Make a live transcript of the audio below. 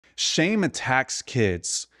shame attacks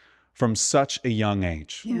kids from such a young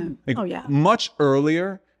age. Yeah. Like, much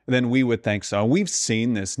earlier than we would think so. We've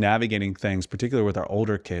seen this navigating things, particularly with our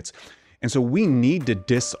older kids. And so we need to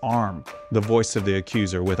disarm the voice of the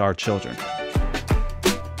accuser with our children.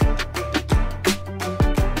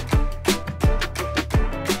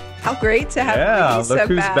 How great to have Lisa look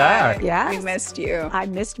who's back. Yes. We missed you. I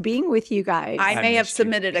missed being with you guys. I may have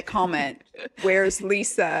submitted a comment. Where's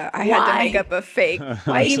Lisa? I had Why? to make up a fake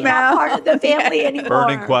Why is she email. not part of the family anymore?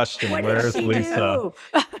 Burning question. What Where's did she Lisa?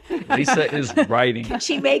 do? Lisa is writing. Can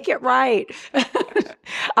she make it right?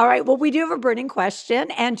 All right. Well, we do have a burning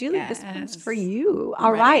question. And Julie, this one's for you.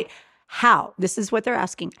 All right. How? This is what they're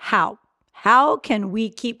asking. How? How can we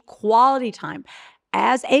keep quality time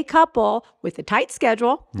as a couple with a tight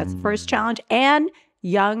schedule? That's the first challenge. And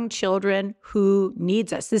young children who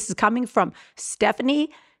needs us. This is coming from Stephanie.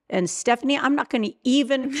 And Stephanie, I'm not going to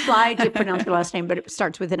even try to pronounce your last name, but it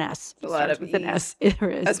starts with an S. A lot of with an E's. S. It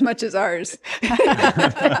is. As much as ours.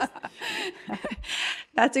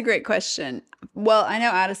 That's a great question. Well, I know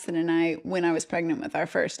Addison and I, when I was pregnant with our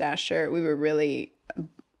first Asher, we were really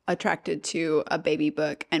attracted to a baby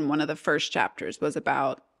book. And one of the first chapters was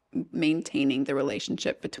about maintaining the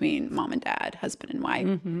relationship between mom and dad, husband and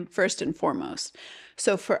wife, first and foremost.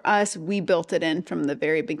 So for us, we built it in from the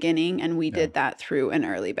very beginning, and we did that through an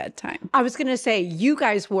early bedtime. I was going to say, you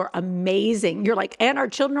guys were amazing. You're like, and our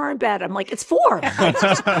children are in bed. I'm like, it's 4.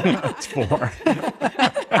 It's 4.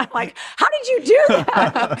 I'm like, how did you do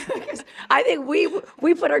that? Because I think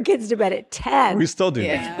we put our kids to bed at 10. We still do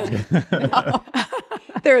that.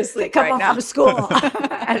 They're They asleep come right home now. from school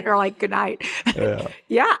and you're like, good night.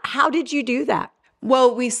 Yeah. How did you do that?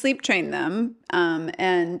 Well, we sleep trained them,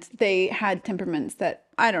 and they had temperaments that,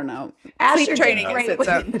 I don't know. Asher Sleep did training great is its with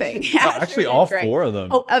own thing. No, actually, all 4 of them.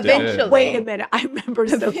 Oh, did. eventually. Wait a minute. I remember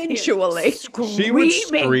Eventually. She would screaming,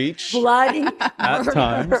 screech bloody at murder.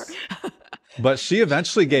 times, but she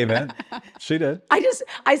eventually gave in. She did.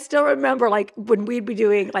 I still remember like when we'd be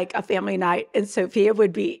doing like a family night and Sophia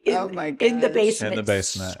would be in, Oh my in the gosh. basement, In the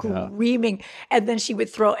basement, yeah. screaming. And then she would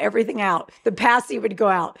throw everything out. The passy would go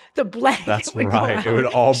out. The blanket That's would right. go It would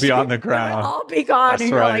out. all be on the It would ground. all be gone. That's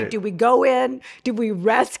and you're like, right. do we go in? Do we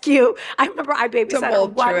rescue? I remember I babysat her one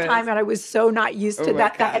Tumultuous. time and I was so not used to Oh my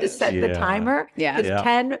that. I had to gosh. set the Yeah. timer. Yeah. Because Yeah.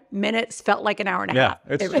 10 minutes felt like an hour and a Yeah, half.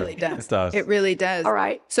 it's It true. really does. It does. It really does. All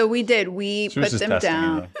right. So we did. We She was put just them testing you,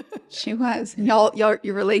 down. She was. Your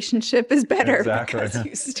relationship is better Exactly. because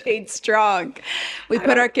you stayed strong. We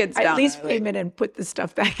put our kids I down. at least early. came in and put the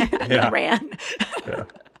stuff back in Yeah. and ran.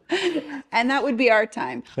 And that would be our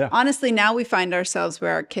time. Yeah. Honestly, now we find ourselves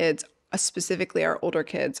where our kids, specifically our older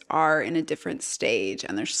kids, are in a different stage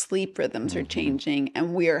and their sleep rhythms are changing.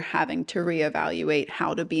 And we are having to reevaluate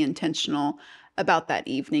how to be intentional about that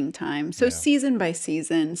evening time. So season by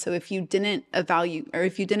season. So if you didn't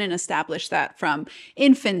establish that from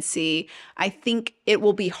infancy, I think it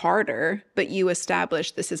will be harder, but you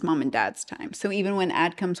establish this is mom and dad's time. So even when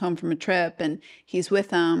Ad comes home from a trip and he's with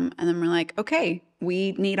them, and then we're like, okay,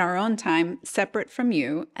 we need our own time separate from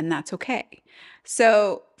you, and that's okay.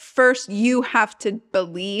 So first, you have to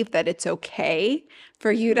believe that it's okay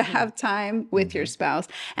for you to have time with your spouse.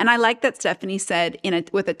 And I like that Stephanie said,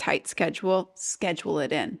 with a tight schedule, schedule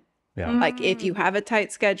it in. Yeah. Like if you have a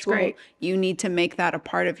tight schedule, great. you need to make that a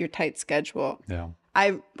part of your tight schedule. Yeah.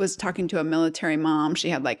 I was talking to a military mom. She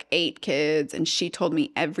had like 8 kids, and she told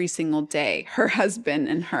me every single day, her husband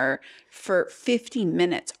and her, for 15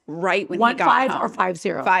 minutes, right when he got 1-5 home. or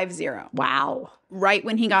 5-0? 5-0. Wow. Right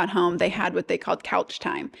when he got home, they had what they called couch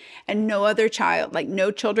time. And no other child, like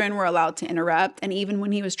no children were allowed to interrupt. And even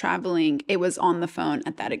when he was traveling, it was on the phone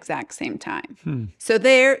at that exact same time. So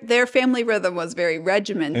their family rhythm was very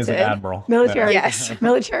regimented. He's an admiral. Military. Yeah. Yes.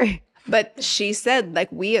 Military. But she said,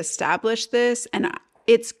 like, we established this, and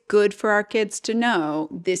it's good for our kids to know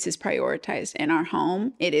this is prioritized in our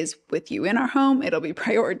home. It is with you in our home. It'll be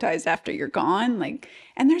prioritized after you're gone. Like,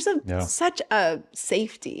 and there's such a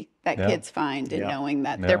safety that kids find in knowing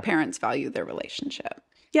that their parents value their relationship.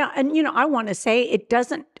 Yeah. And, I want to say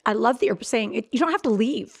I love that you're saying you don't have to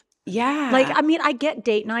leave. Yeah. Like, I mean, I get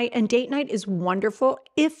date night, and date night is wonderful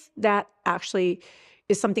if that actually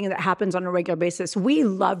is something that happens on a regular basis. We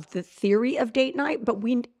loved the theory of date night, but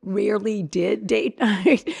we rarely did date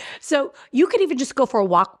night. So you could even just go for a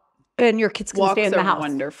walk and your kids can Walks stay in the are house.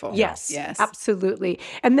 wonderful. Yes, Yes. absolutely.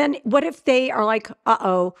 And then what if they are like,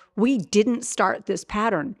 we didn't start this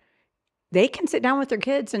pattern? They can sit down with their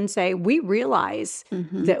kids and say, we realize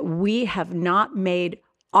that we have not made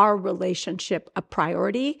our relationship a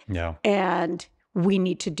priority. Yeah. And we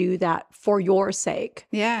need to do that for your sake.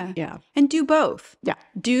 Yeah. Yeah. And do both. Yeah.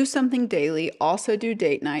 Do something daily, also do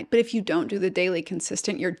date night. But if you don't do the daily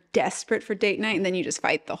consistent, you're desperate for date night and then you just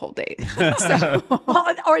fight the whole date. So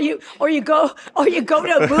Well, or you go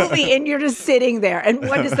to a movie and you're just sitting there. And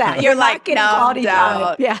what is that? you're not like, getting no, quality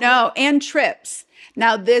time. Yeah. no, and trips.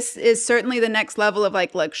 Now, this is certainly the next level of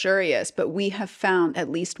like luxurious, but we have found at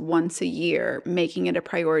least once a year making it a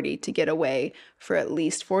priority to get away for at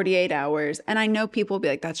least 48 hours. And I know people will be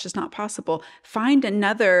like, that's just not possible. Find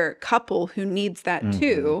another couple who needs that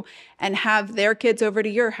too and have their kids over to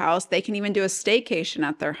your house. They can even do a staycation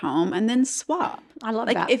at their home and then swap. I love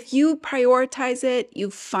like that. if you prioritize it,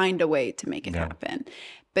 you find a way to make it happen.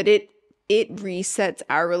 But it resets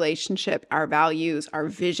our relationship, our values, our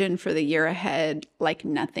vision for the year ahead like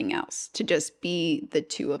nothing else, to just be the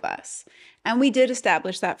two of us. And we did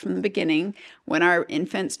establish that from the beginning. When our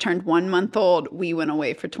infants turned 1 month old, we went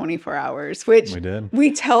away for 24 hours, which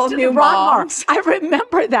we tell new moms. I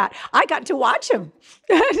remember that. I got to watch him.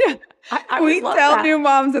 We tell new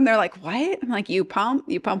moms and they're like, what? I'm like, you pump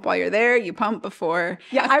while you're there, you pump before.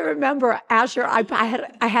 Yeah, I remember Asher,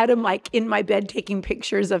 I had him like in my bed taking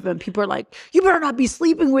pictures of him. People are like, you better not be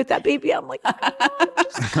sleeping with that baby. I'm like, I'm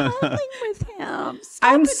just cuddling with him.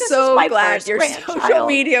 I'm so glad your social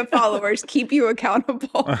media followers keep you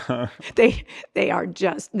accountable. They are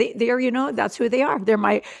just, they're, you know, that's who they are. They're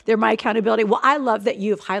my accountability. Well, I love that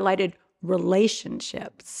you've highlighted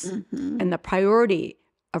relationships and the priority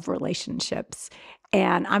of relationships.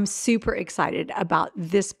 And I'm super excited about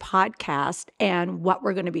this podcast and what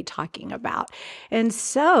we're going to be talking about. And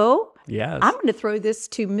so I'm going to throw this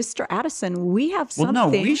to Mr. Addison. We have something.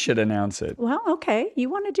 Well, no, we should announce it. Well, okay. You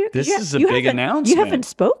want to do it? This is a big announcement. You haven't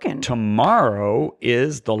spoken. Tomorrow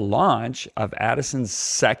is the launch of Addison's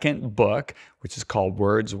second book, which is called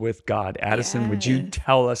Words with God. Addison, would you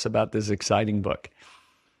tell us about this exciting book?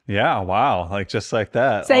 Yeah, wow. Like just like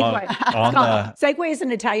that. Segue. Segue is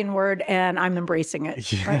an Italian word, and I'm embracing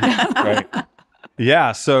it. Right.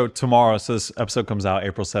 Yeah, so tomorrow, so this episode comes out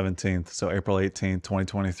April 17th. So April 18th,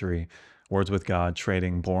 2023, Words with God,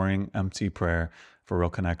 Trading Boring, Empty Prayer for Real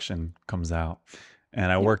Connection comes out.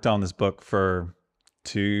 And I worked on this book for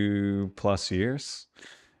 2+ years.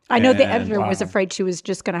 I know the editor was afraid she was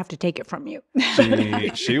just going to have to take it from you.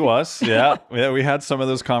 She was, yeah. We had some of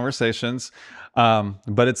those conversations.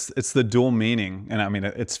 But it's the dual meaning. And I mean,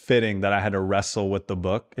 it's fitting that I had to wrestle with the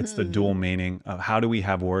book. It's the dual meaning of how do we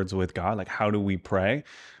have words with God? Like, how do we pray?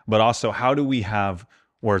 But also, how do we have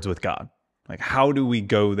words with God? Like, how do we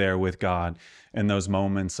go there with God in those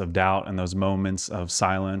moments of doubt and those moments of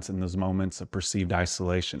silence and those moments of perceived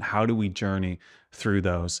isolation? How do we journey through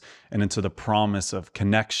those and into the promise of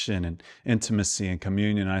connection and intimacy and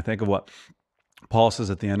communion? And I think of what Paul says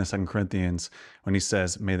at the end of 2 Corinthians when he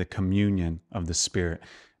says, may the communion of the Spirit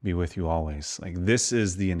be with you always. Like, this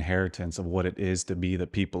is the inheritance of what it is to be the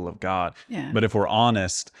people of God. Yeah. But if we're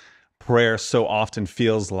honest, prayer so often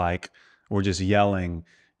feels like we're just yelling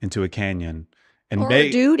into a canyon. And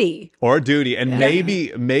duty. And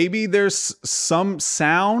maybe there's some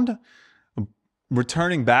sound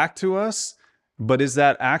returning back to us, but is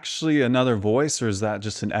that actually another voice, or is that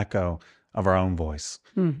just an echo of our own voice?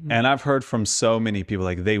 And I've heard from so many people,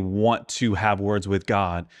 like, they want to have words with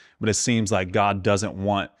God, but it seems like God doesn't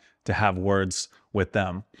want to have words with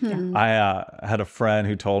them. I had a friend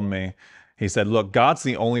who told me, he said, look, God's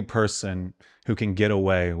the only person who can get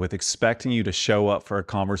away with expecting you to show up for a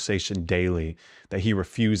conversation daily that he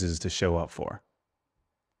refuses to show up for.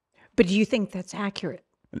 But do you think that's accurate?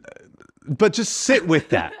 But just sit with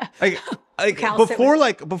that. Before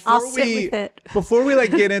we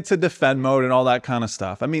like get into defend mode and all that kind of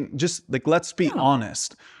stuff. I mean, just like, let's be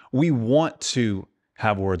honest. We want to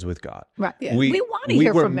have words with God. Right. Yeah. We want to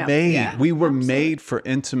hear from him. We were made for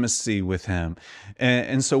intimacy with him.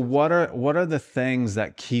 And so what are the things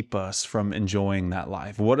that keep us from enjoying that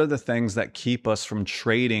life? What are the things that keep us from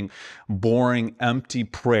trading boring, empty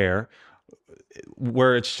prayer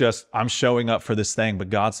where it's just, I'm showing up for this thing, but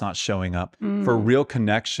God's not showing up for real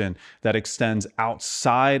connection that extends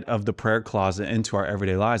outside of the prayer closet into our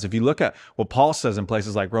everyday lives? If you look at what Paul says in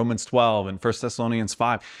places like Romans 12 and 1 Thessalonians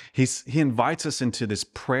 5, he invites us into this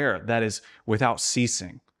prayer that is without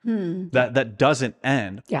ceasing, that doesn't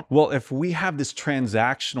end. Yeah. Well, if we have this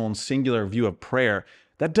transactional and singular view of prayer,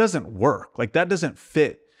 that doesn't work. Like, that doesn't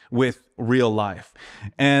fit with real life.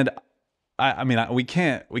 And we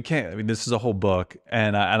can't. I mean, this is a whole book,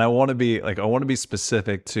 and I want to be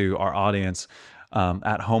specific to our audience,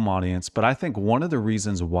 at home audience. But I think one of the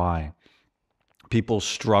reasons why people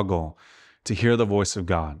struggle to hear the voice of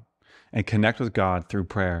God and connect with God through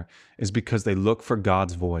prayer is because they look for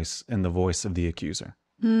God's voice in the voice of the accuser.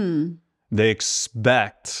 They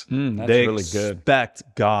expect, That's really good. expect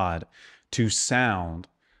God to sound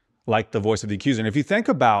like the voice of the accuser. And if you think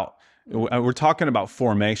about, we're talking about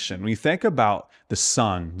formation. When you think about the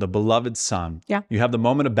Son, the beloved Son, you have the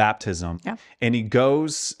moment of baptism, and he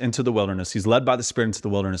goes into the wilderness. He's led by the Spirit into the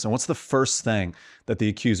wilderness. And what's the first thing that the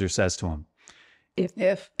accuser says to him?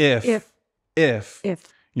 If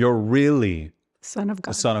you're really Son of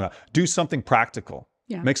God, the Son of God, do something practical.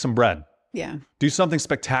 Make some bread. Do something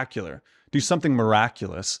spectacular. Do something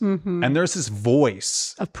miraculous. And there's this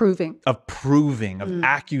voice of proving, of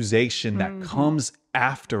accusation that comes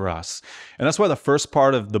after us. And that's why the first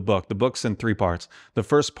part of the book's in 3 parts. The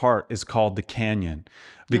first part is called the canyon,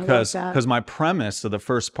 because my premise of the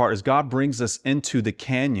first part is God brings us into the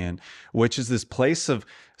canyon, which is this place of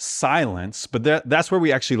silence. But that's where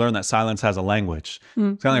we actually learn that silence has a language.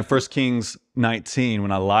 It's kind of like 1 Kings 19,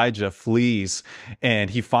 when Elijah flees and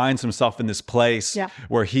he finds himself in this place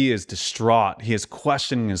where he is distraught. He is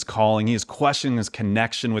questioning his calling. He is questioning his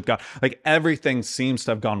connection with God. Like everything seems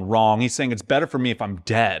to have gone wrong. He's saying, it's better for me if I'm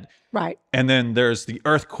dead. Right. And then there's the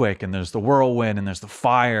earthquake and there's the whirlwind and there's the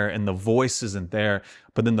fire and the voice isn't there.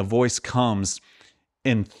 But then the voice comes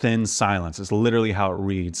in thin silence. It's literally how it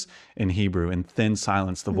reads in Hebrew. In thin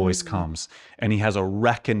silence, the voice comes. And he has a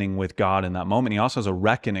reckoning with God in that moment. He also has a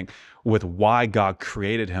reckoning with why God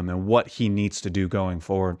created him and what he needs to do going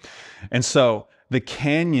forward. And so the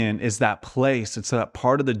canyon is that place. It's that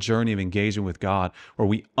part of the journey of engaging with God where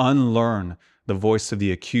we unlearn the voice of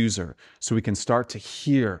the accuser so we can start to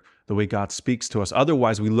hear the way God speaks to us.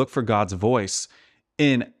 Otherwise, we look for God's voice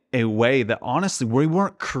in a way that honestly we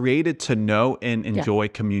weren't created to know and enjoy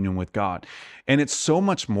communion with God. And it's so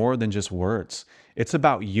much more than just words. It's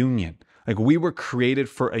about union. Like we were created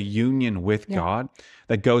for a union with God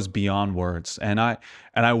that goes beyond words. And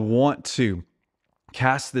I want to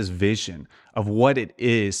cast this vision of what it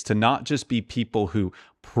is to not just be people who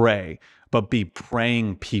pray, but be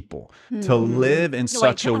praying people, to live in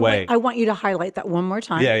such a way. I want you to highlight that one more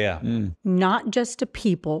time. Not just a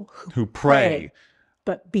people who pray,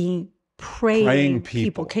 but being praying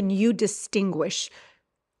people. Can you distinguish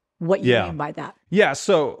what you mean by that? Yeah,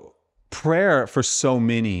 so prayer for so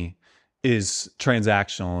many is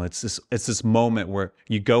transactional. It's this moment where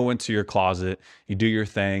you go into your closet, you do your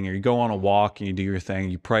thing, or you go on a walk and you do your thing,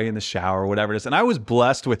 you pray in the shower, whatever it is. And I was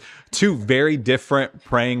blessed with 2 very different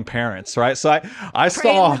praying parents, right? So I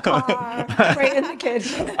saw in the car, pray in the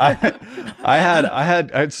kitchen. I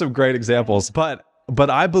had some great examples, but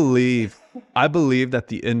I believe that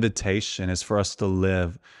the invitation is for us to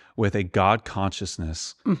live with a God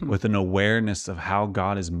consciousness, with an awareness of how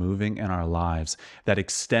God is moving in our lives that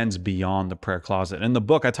extends beyond the prayer closet. In the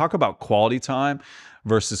book, I talk about quality time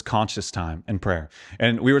versus conscious time in prayer.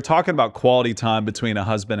 And we were talking about quality time between a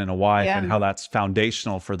husband and a wife and how that's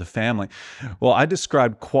foundational for the family. Well, I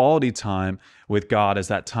described quality time with God as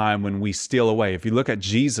that time when we steal away. If you look at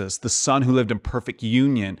Jesus, the Son who lived in perfect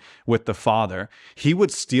union with the Father, he would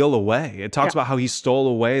steal away. It talks about how he stole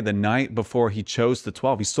away the night before he chose the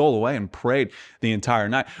 12. He stole away and prayed the entire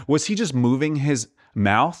night. Was he just moving his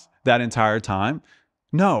mouth that entire time?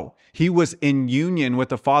 No, he was in union with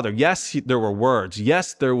the Father. Yes, there were words.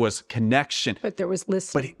 Yes, there was connection. But there was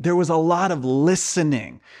listening. But there was a lot of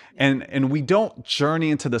listening. And we don't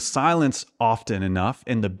journey into the silence often enough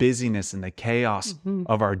in the busyness and the chaos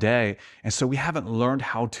of our day. And so we haven't learned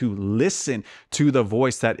how to listen to the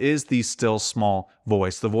voice that is the still small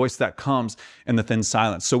voice, the voice that comes in the thin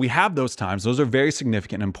silence. So we have those times. Those are very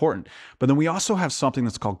significant and important. But then we also have something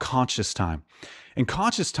that's called conscious time. And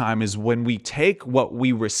conscious time is when we take what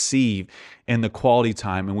we receive in the quality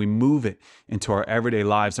time and we move it into our everyday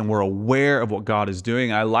lives and we're aware of what God is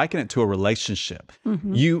doing. I liken it to a relationship.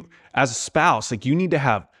 You, as a spouse, like you need to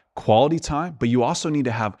have quality time, but you also need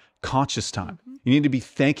to have conscious time. You need to be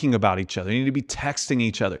thinking about each other. You need to be texting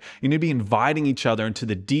each other. You need to be inviting each other into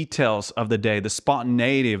the details of the day, the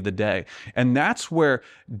spontaneity of the day. And that's where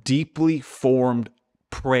deeply formed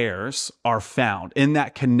prayers are found, in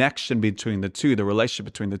that connection between the two, the relationship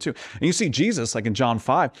between the two. And you see Jesus, like in John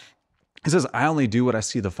 5, he says, I only do what I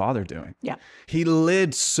see the Father doing. Yeah. He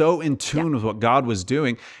lived so in tune with what God was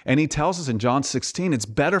doing. And he tells us in John 16, it's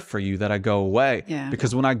better for you that I go away.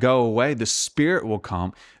 Because when I go away, the Spirit will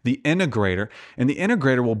come, the integrator, and the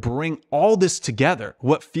integrator will bring all this together.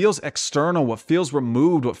 What feels external, what feels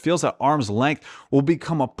removed, what feels at arm's length will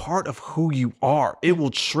become a part of who you are. It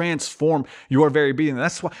will transform your very being.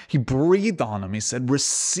 That's why he breathed on him. He said,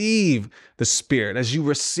 receive the Spirit. As you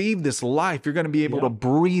receive this life, you're going to be able to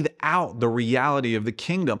breathe out about the reality of the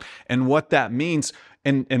kingdom and what that means.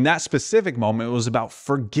 And in that specific moment, it was about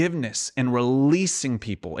forgiveness and releasing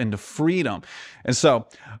people into freedom. And so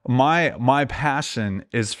my passion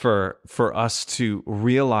is for us to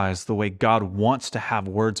realize the way God wants to have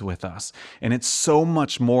words with us. And it's so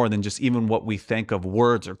much more than just even what we think of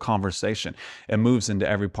words or conversation. It moves into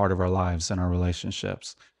every part of our lives and our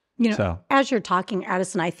relationships. As you're talking,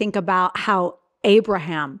 Addison, I think about how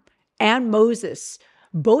Abraham and Moses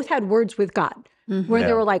both had words with God. Where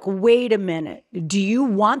they were like, wait a minute, do you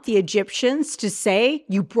want the Egyptians to say,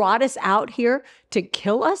 you brought us out here to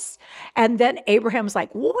kill us? And then Abraham's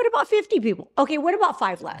like, well, what about 50 people? Okay, what about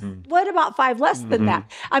 5 less? What about 5 less than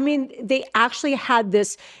that? I mean, they actually had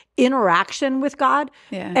this interaction with God.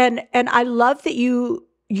 Yeah. And I love that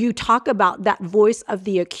you talk about that voice of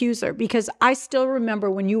the accuser, because I still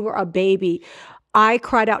remember when you were a baby, I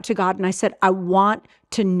cried out to God and I said, I want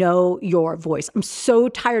to know your voice. I'm so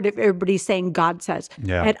tired of everybody saying God says.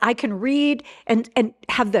 Yeah. And I can read and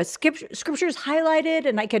have the scriptures highlighted,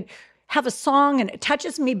 and I could have a song and it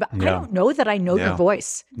touches me, but I don't know that I know your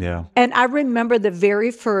voice. Yeah. And I remember the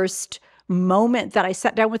very first moment that I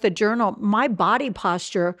sat down with a journal, my body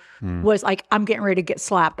posture was like, I'm getting ready to get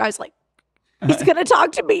slapped. I was like, he's going to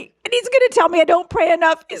talk to me, and he's going to tell me I don't pray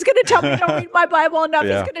enough. He's going to tell me I don't read my Bible enough.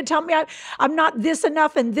 Yeah. He's going to tell me I'm not this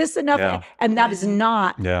enough and this enough. Yeah. And that is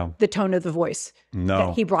not Yeah. the tone of the voice No.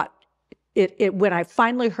 that he brought. It when I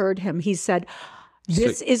finally heard him, he said,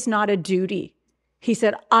 this is not a duty. He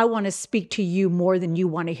said, I want to speak to you more than you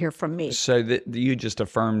want to hear from me. So you just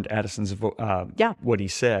affirmed Addison's what he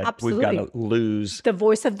said. Absolutely. We've got to lose. The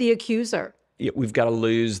voice of the accuser. We've got to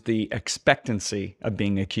lose the expectancy of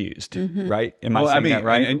being accused, right? Am I saying that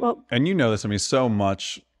right? And you know this. I mean, so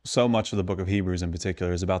much of the book of Hebrews in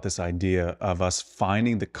particular is about this idea of us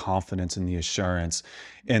finding the confidence and the assurance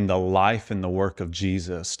in the life and the work of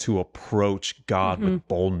Jesus to approach God with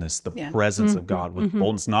boldness, the presence of God with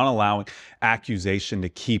boldness, not allowing accusation to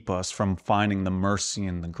keep us from finding the mercy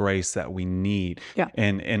and the grace that we need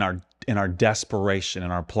in our desperation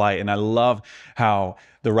and our plight. And I love how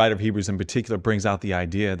the writer of Hebrews in particular brings out the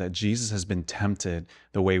idea that Jesus has been tempted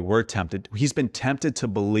the way we're tempted. He's been tempted to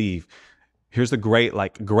believe. Here's the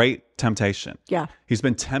great temptation. Yeah. He's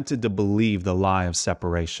been tempted to believe the lie of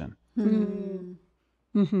separation.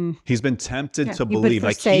 He's been tempted to believe,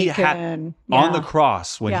 like he had on the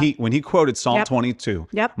cross when he quoted Psalm 22,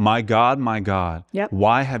 my God,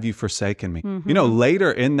 why have you forsaken me? You know,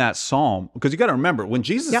 later in that psalm, because you got to remember when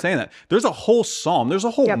Jesus is saying that, there's a whole psalm, there's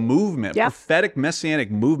a whole movement, prophetic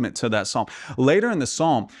messianic movement to that psalm. Later in the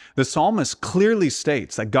psalmist clearly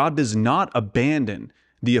states that God does not abandon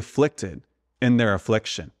the afflicted in their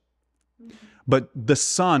affliction, but the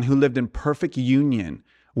Son who lived in perfect union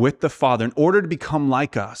with the Father, in order to become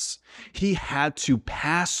like us, he had to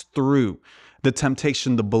pass through the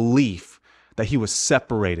temptation, the belief that he was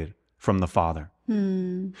separated from the Father.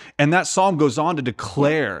 And that psalm goes on to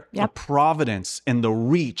declare the providence and the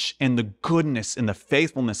reach and the goodness and the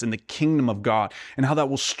faithfulness in the kingdom of God, and how that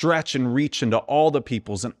will stretch and reach into all the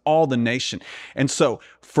peoples and all the nation. And so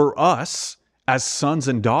for us as sons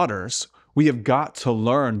and daughters, we have got to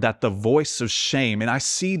learn that the voice of shame, and I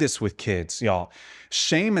see this with kids, y'all,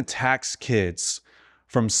 shame attacks kids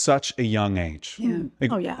from such a young age.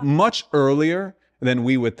 Much earlier than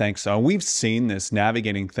we would think so. We've seen this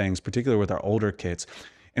navigating things, particularly with our older kids.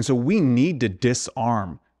 And so we need to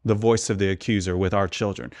disarm the voice of the accuser with our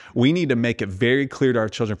children. We need to make it very clear to our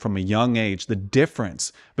children from a young age the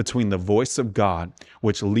difference between the voice of God,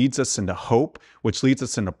 which leads us into hope, which leads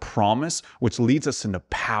us into promise, which leads us into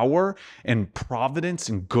power and providence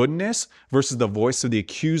and goodness, versus the voice of the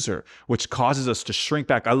accuser, which causes us to shrink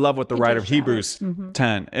back. I love what the writer of Hebrews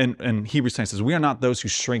 10 and Hebrews 10 says, we are not those who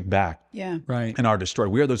shrink back and are destroyed.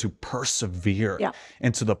 We are those who persevere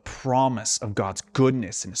into the promise of God's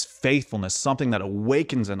goodness and his faithfulness, something that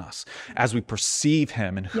awakens in us as we perceive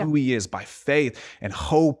him and who he is by faith and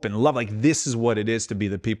hope and love. Like, this is what it is to be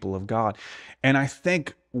the people of God. And I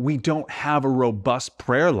think we don't have a robust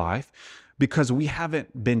prayer life because we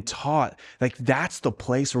haven't been taught, like, that's the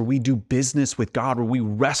place where we do business with God, where we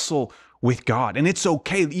wrestle with God. And it's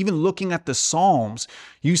okay. Even looking at the Psalms,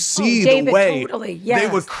 you see the way they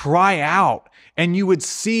would cry out. And you would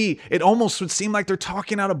see, it almost would seem like they're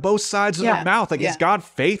talking out of both sides of their mouth. Like, is God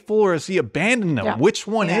faithful or has he abandoned them? Which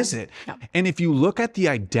one is it? And if you look at the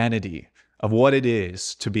identity of what it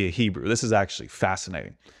is to be a Hebrew, this is actually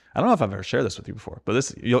fascinating. I don't know if I've ever shared this with you before, but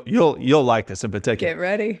this you'll like this in particular. Get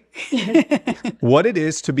ready. What it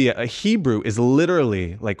is to be a Hebrew is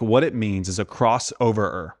literally, like, what it means is a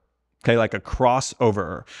crossover-er. Okay, like a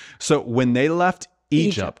crossover-er. So when they left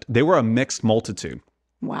Egypt, they were a mixed multitude.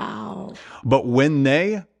 Wow. But when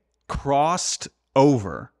they crossed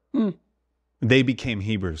over, they became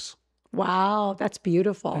Hebrews. Wow. That's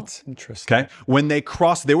beautiful. That's interesting. Okay. When they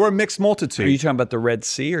crossed, they were a mixed multitude. Are you talking about the Red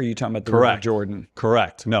Sea or are you talking about the River Jordan?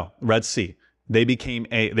 Correct. No, Red Sea. They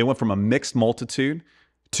went from a mixed multitude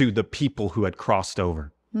to the people who had crossed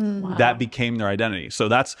over. Wow. That became their identity. So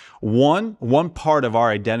that's one part of our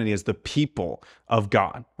identity as the people of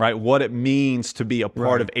God, right? What it means to be a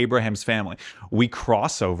part of Abraham's family. We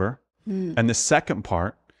cross over. And the second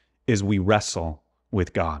part is we wrestle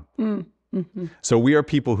with God. So we are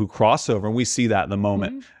people who cross over, and we see that in the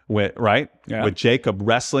moment, with Jacob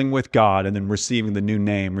wrestling with God and then receiving the new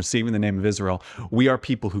name, receiving the name of Israel. We are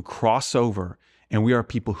people who cross over, and we are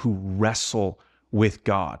people who wrestle with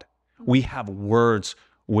God. We have words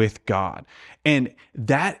with God. And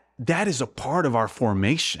that is a part of our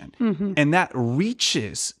formation. And that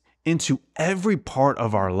reaches into every part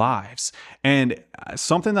of our lives. And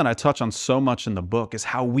something that I touch on so much in the book is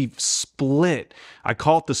how we've split. I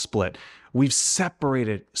call it the split. We've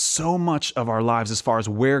separated so much of our lives as far as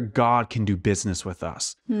where God can do business with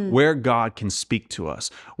us, where God can speak to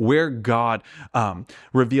us, where God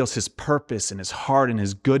reveals his purpose and his heart and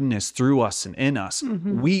his goodness through us and in us.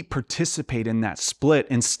 We participate in that split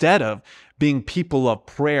instead of being people of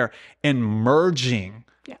prayer and merging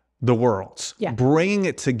the worlds, bringing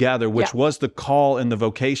it together, which was the call and the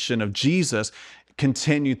vocation of Jesus,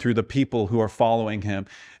 continued through the people who are following him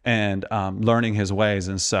and learning his ways.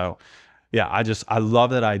 And so, I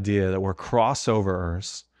love that idea that we're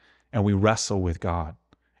crossoverers and we wrestle with God.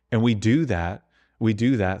 And we do that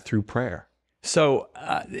through prayer. So,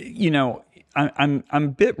 I'm a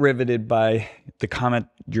bit riveted by the comment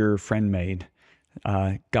your friend made.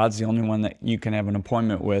 God's the only one that you can have an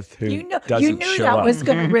appointment with who doesn't show up. You knew that was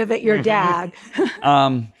going to rivet your dad.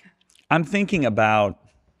 I'm thinking about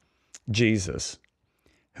Jesus,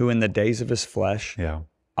 who in the days of his flesh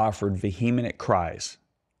offered vehement cries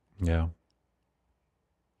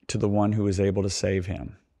to the one who was able to save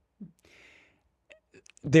him.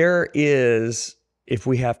 There is, if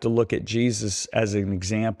we have to look at Jesus as an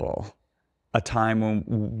example, a time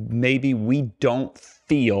when maybe we don't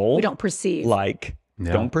feel, We don't perceive.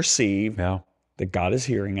 don't perceive that God is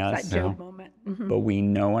hearing us, That Job moment. but we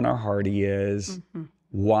know in our heart he is.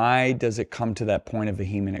 Why does it come to that point of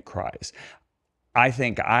vehement cries? I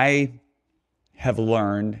think I have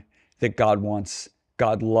learned that God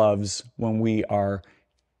loves when we are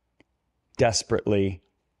desperately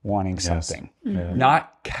wanting something,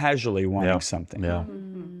 not casually wanting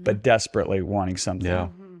something, but desperately wanting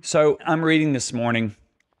something. So I'm reading this morning,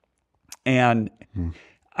 and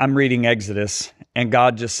I'm reading Exodus, and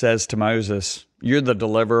God just says to Moses, "You're the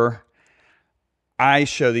deliverer. I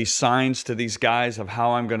show these signs to these guys of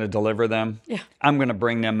how I'm going to deliver them. I'm going to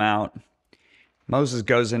bring them out." Moses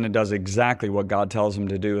goes in and does exactly what God tells him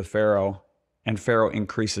to do with Pharaoh, and Pharaoh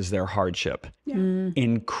increases their hardship,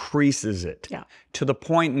 increases it to the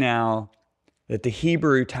point now that the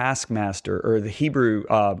Hebrew taskmaster or the Hebrew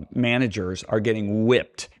managers are getting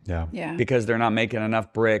whipped because they're not making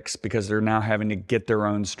enough bricks, because they're now having to get their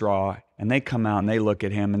own straw. And they come out and they look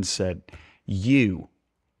at him and said,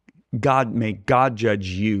 may God judge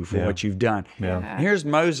you for what you've done. And here's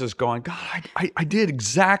Moses going, God, I did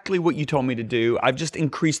exactly what you told me to do. I've just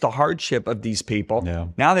increased the hardship of these people.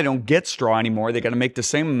 Now they don't get straw anymore. They got to make the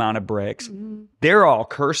same amount of bricks. They're all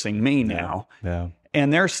cursing me now.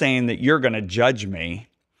 And they're saying that you're going to judge me.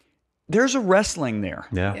 There's a wrestling there.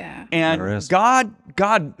 And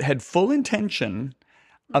God had full intention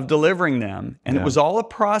of delivering them. And it was all a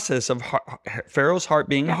process of Pharaoh's heart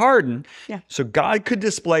being hardened. So God could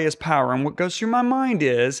display his power. And what goes through my mind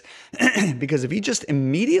is, because if he just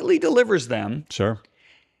immediately delivers them,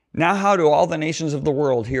 now how do all the nations of the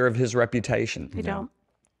world hear of his reputation? They don't.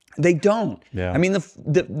 They don't. I mean, the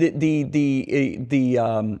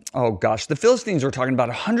Philistines were talking about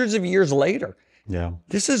hundreds of years later.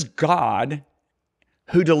 This is God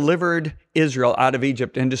who delivered Israel out of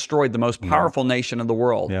Egypt and destroyed the most powerful nation in the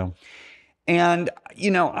world. And,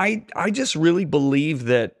 I just really believe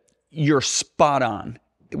that you're spot on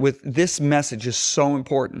with this message is so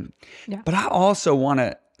important. But I also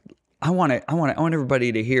I want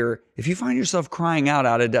everybody to hear, if you find yourself crying out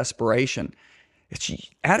of desperation,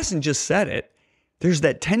 Addison just said it, there's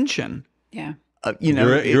that tension.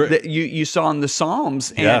 That you saw in the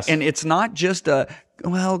Psalms. And it's not just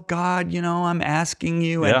well, God, I'm asking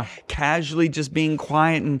you, and casually just being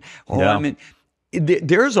quiet and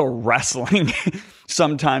there's a wrestling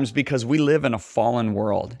sometimes because we live in a fallen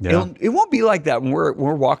world. Yeah. It won't be like that when we're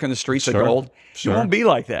walking the streets of gold. Sure. It won't be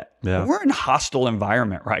like that. Yeah. We're in a hostile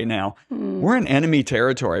environment right now. We're in enemy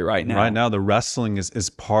territory right now. Right now, the wrestling is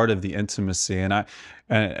part of the intimacy, and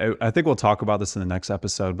I think we'll talk about this in the next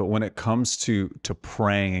episode. But when it comes to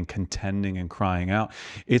praying and contending and crying out,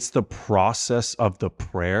 it's the process of the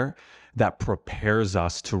prayer that prepares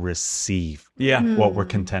us to receive what we're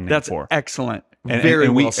contending That's for. excellent. And, Very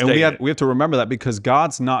and well stated. we have to remember that because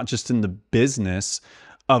God's not just in the business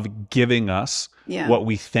of giving us what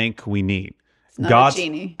we think we need. Not a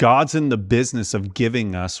genie. God's in the business of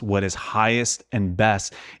giving us what is highest and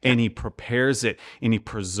best, and He prepares it and He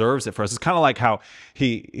preserves it for us. It's kind of like how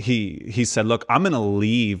He said, "Look, I'm going to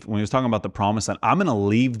leave." When He was talking about the promised land, I'm going to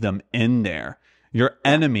leave them in there. Your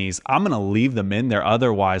enemies, I'm going to leave them in there.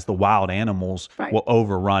 Otherwise, the wild animals will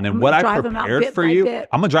overrun. And what I prepared for you,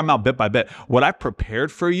 I'm going to drive them out bit by bit. What I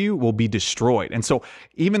prepared for you will be destroyed. And so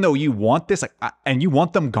even though you want this, and you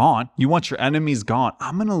want them gone, you want your enemies gone,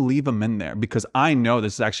 I'm going to leave them in there because I know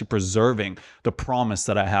this is actually preserving the promise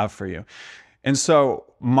that I have for you. And so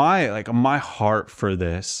my heart for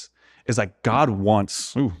this is like God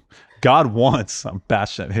wants, I'm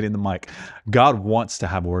passionate hitting the mic. God wants to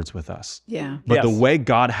have words with us. Yeah. But the way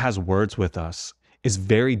God has words with us is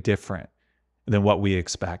very different than what we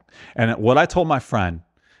expect. And what I told my friend,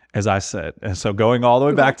 as I said, and so going all the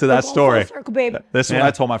way back to that story, this is what I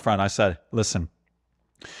told my friend. I said, listen,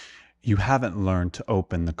 you haven't learned to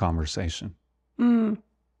open the conversation.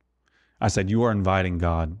 I said, you are inviting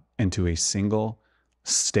God into a single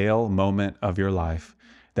stale moment of your life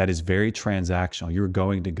that is very transactional. You're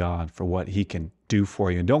going to God for what He can do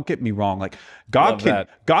for you. And don't get me wrong, like God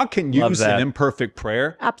can use an imperfect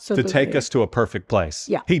prayer to take us to a perfect place.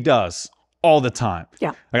 Yeah. He does all the time.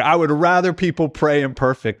 Yeah. Like I would rather people pray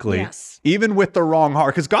imperfectly, even with the wrong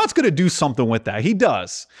heart, because God's going to do something with that. He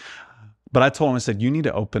does. But I told him, I said, you need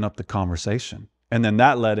to open up the conversation. And then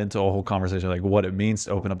that led into a whole conversation, like what it means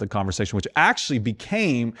to open up the conversation, which actually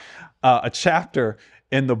became a chapter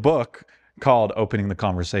in the book called Opening the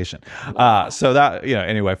Conversation. So that,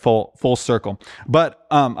 anyway, full circle. But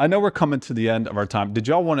I know we're coming to the end of our time. Did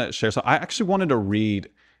y'all want to share something? I actually wanted to read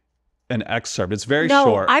an excerpt. It's very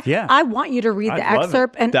short. I want you to read the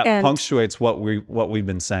excerpt. And punctuates what we've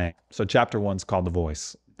been saying. So chapter 1's called The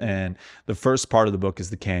Voice. And the first part of the book is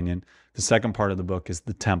the canyon. The second part of the book is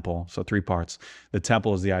the temple. So 3 parts. The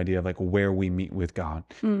temple is the idea of like where we meet with God.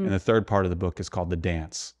 And the third part of the book is called the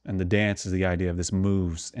dance. And the dance is the idea of this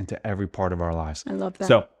moves into every part of our lives. I love that.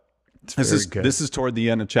 So this is toward the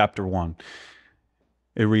end of chapter 1.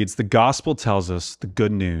 It reads, the gospel tells us the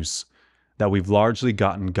good news that we've largely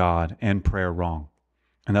gotten God and prayer wrong.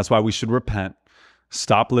 And that's why we should repent,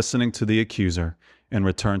 stop listening to the accuser, and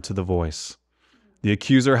return to the voice. The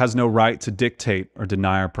accuser has no right to dictate or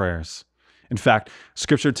deny our prayers. In fact,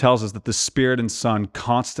 Scripture tells us that the Spirit and Son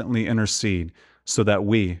constantly intercede so that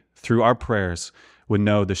we, through our prayers, would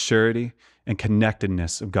know the surety and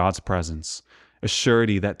connectedness of God's presence, a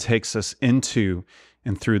surety that takes us into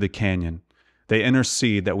and through the canyon. They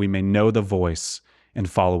intercede that we may know the voice and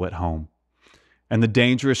follow it home. And the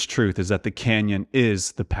dangerous truth is that the canyon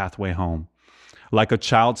is the pathway home. Like a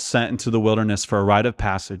child sent into the wilderness for a rite of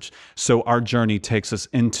passage, so our journey takes us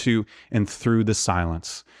into and through the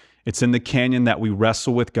silence. It's in the canyon that we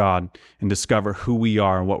wrestle with God and discover who we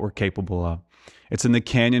are and what we're capable of. It's in the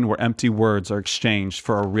canyon where empty words are exchanged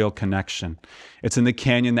for a real connection. It's in the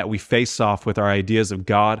canyon that we face off with our ideas of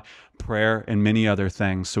God, prayer, and many other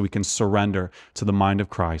things so we can surrender to the mind of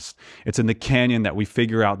Christ. It's in the canyon that we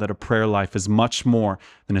figure out that a prayer life is much more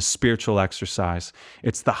than a spiritual exercise.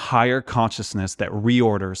 It's the higher consciousness that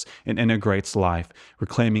reorders and integrates life,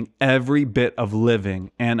 reclaiming every bit of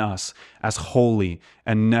living and us as holy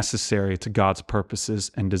and necessary to God's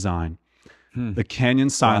purposes and design. The canyon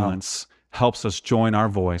silence helps us join our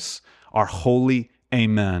voice, our holy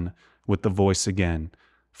amen, with the voice again.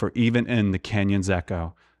 For even in the canyon's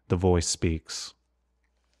echo, the voice speaks.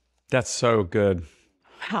 That's so good.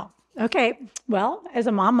 Wow. Okay. Well, as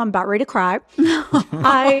a mom, I'm about ready to cry.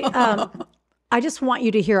 I just want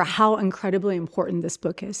you to hear how incredibly important this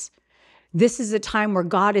book is. This is a time where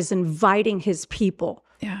God is inviting His people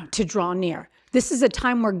to draw near. This is a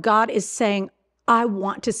time where God is saying, I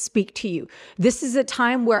want to speak to you. This is a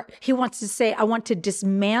time where He wants to say, I want to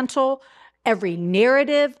dismantle every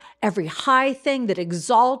narrative, every high thing that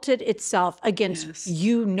exalted itself against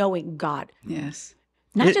you knowing God. Yes.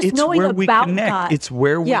 Not just it's knowing where we about connect. God. It's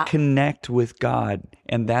where we Yeah. connect with God.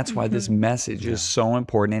 And that's why this message is so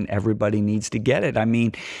important and everybody needs to get it. I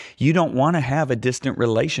mean, you don't want to have a distant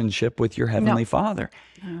relationship with your Heavenly Father.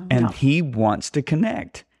 And He wants to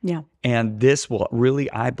connect. Yeah. And this will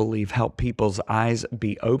really, I believe, help people's eyes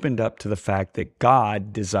be opened up to the fact that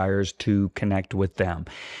God desires to connect with them.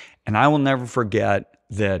 And I will never forget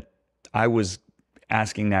that I was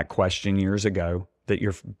asking that question years ago that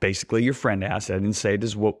basically your friend asked. I didn't say it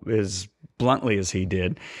as bluntly as he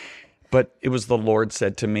did, but it was the Lord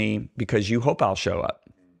said to me, because you hope I'll show up.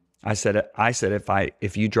 I said,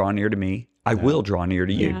 if you draw near to me, I will draw near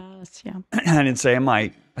to you. Yes, yeah. I didn't say I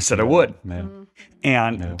might. I said I would. Yeah.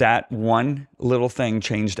 And that one little thing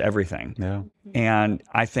changed everything. Yeah. And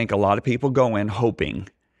I think a lot of people go in hoping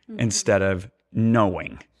instead of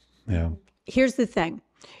knowing. Yeah. Here's the thing.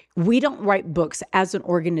 We don't write books as an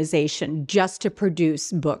organization just to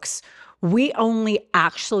produce books. We only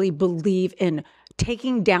actually believe in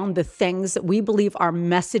taking down the things that we believe are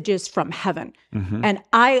messages from heaven. And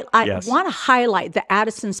I Yes. want to highlight that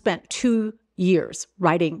Addison spent 2 years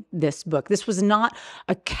writing this book. This was not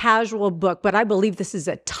a casual book, but I believe this is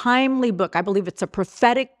a timely book. I believe it's a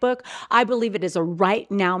prophetic book. I believe it is a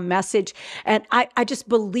right now message. And I just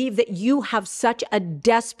believe that you have such a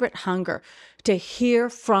desperate hunger to hear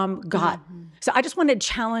from God. So I just want to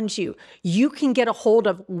challenge you. You can get a hold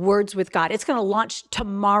of Words with God. It's going to launch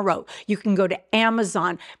tomorrow. You can go to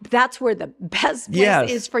Amazon. That's where the best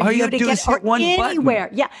place is for All you you have to to do get, is hit or one button.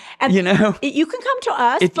 anywhere. Yeah. And You know? you can come to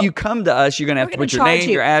us. If but you come to us, you're going to have we're to gonna put your charge name,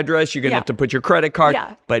 you. your address. You're going to Yeah. have to put your credit card.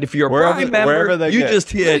 Yeah. But if you're a Wherever- Prime member, wherever they you get-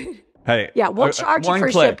 just hit. Hey. yeah, we'll charge you one for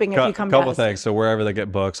click. shipping if you come to Couple us. things. So wherever they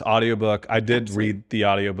get books, audiobook. I did read the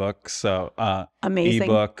audiobook. So Amazing.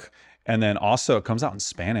 ebook. And then also it comes out in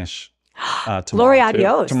Spanish tomorrow. Gloria a too.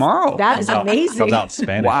 Dios. Tomorrow. That is Comes out amazing. in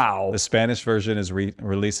Spanish. Wow. The Spanish version is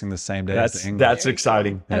releasing the same day as the English. That's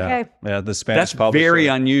exciting. Yeah. Okay. Yeah, the Spanish That's publisher. very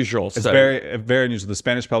unusual. It's So- very unusual. The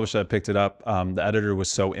Spanish publisher that picked it up, the editor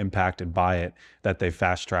was so impacted by it that they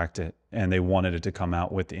fast tracked it and they wanted it to come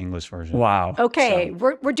out with the English version. Wow. Okay,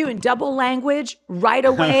 we're doing double language right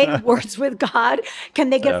away, Words with God. Can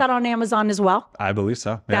they get that on Amazon as well? I believe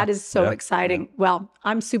so. Yeah. That is so Yeah. exciting. Well,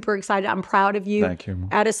 I'm super excited. I'm proud of you. Thank you.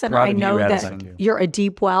 Addison. Proud I of you, know that Addison. Thank you. you're a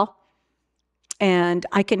deep well. And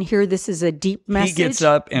I can hear this is a deep message. He gets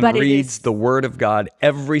up and but it reads is- the Word of God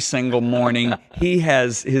every single morning. He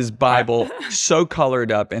has his Bible so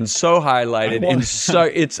colored up and so highlighted. And so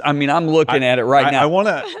I'm looking at it right now. I want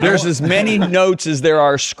to. There's as many notes as there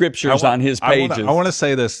are scriptures on his pages. I want to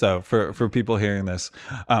say this though, for people hearing this,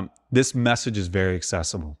 this message is very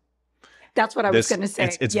accessible. That's what I was going to say.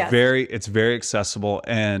 It's Yes. very accessible,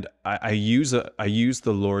 and I use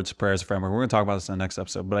the Lord's Prayer as a framework. We're going to talk about this in the next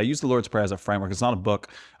episode, but I use the Lord's Prayer as a framework. It's not a book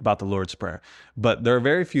about the Lord's Prayer, but there are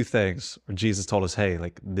very few things where Jesus told us, "Hey,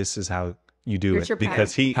 like this is how you do Here's it," your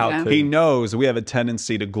because pattern. he knows we have a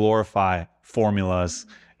tendency to glorify formulas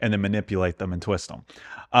and then manipulate them and twist them.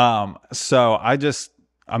 So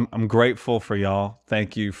I'm grateful for y'all.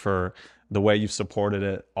 Thank you for the way you've supported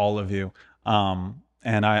it, all of you.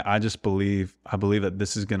 And I just believe that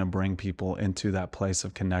this is going to bring people into that place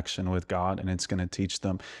of connection with God, and it's going to teach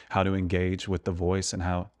them how to engage with the voice and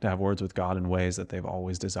how to have words with God in ways that they've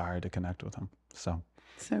always desired to connect with Him. So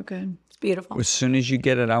So good. It's beautiful. As soon as you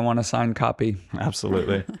get it, I want a signed copy.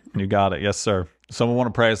 absolutely. You got it. Yes, sir. Someone want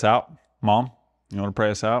to pray us out? Mom, you want to pray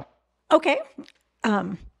us out? Okay.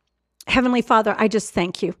 Heavenly Father, I just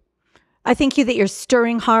thank you. I thank you that you're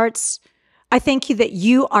stirring hearts. I thank you that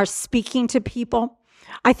you are speaking to people.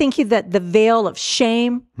 I thank you that the veil of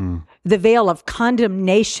shame, the veil of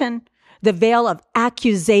condemnation, the veil of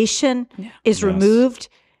accusation is removed,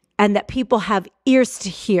 and that people have ears to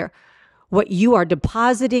hear what you are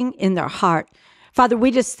depositing in their heart. Father,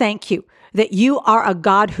 we just thank you that you are a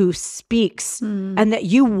God who speaks and that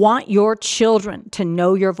you want your children to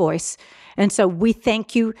know your voice. And so we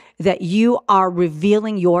thank you that you are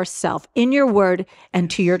revealing yourself in your word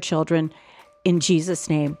and to your children. In Jesus'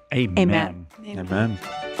 name, amen. Amen.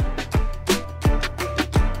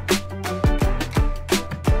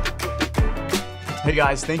 Hey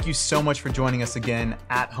guys, thank you so much for joining us again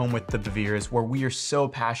at Home with the Beveres, where we are so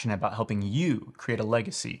passionate about helping you create a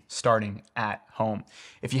legacy starting at home.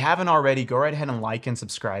 If you haven't already, go right ahead and like and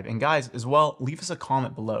subscribe. And guys, as well, leave us a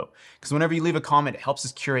comment below, because whenever you leave a comment, it helps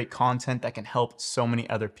us curate content that can help so many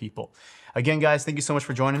other people. Again, guys, thank you so much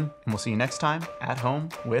for joining, and we'll see you next time at Home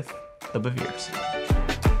with the Beveres.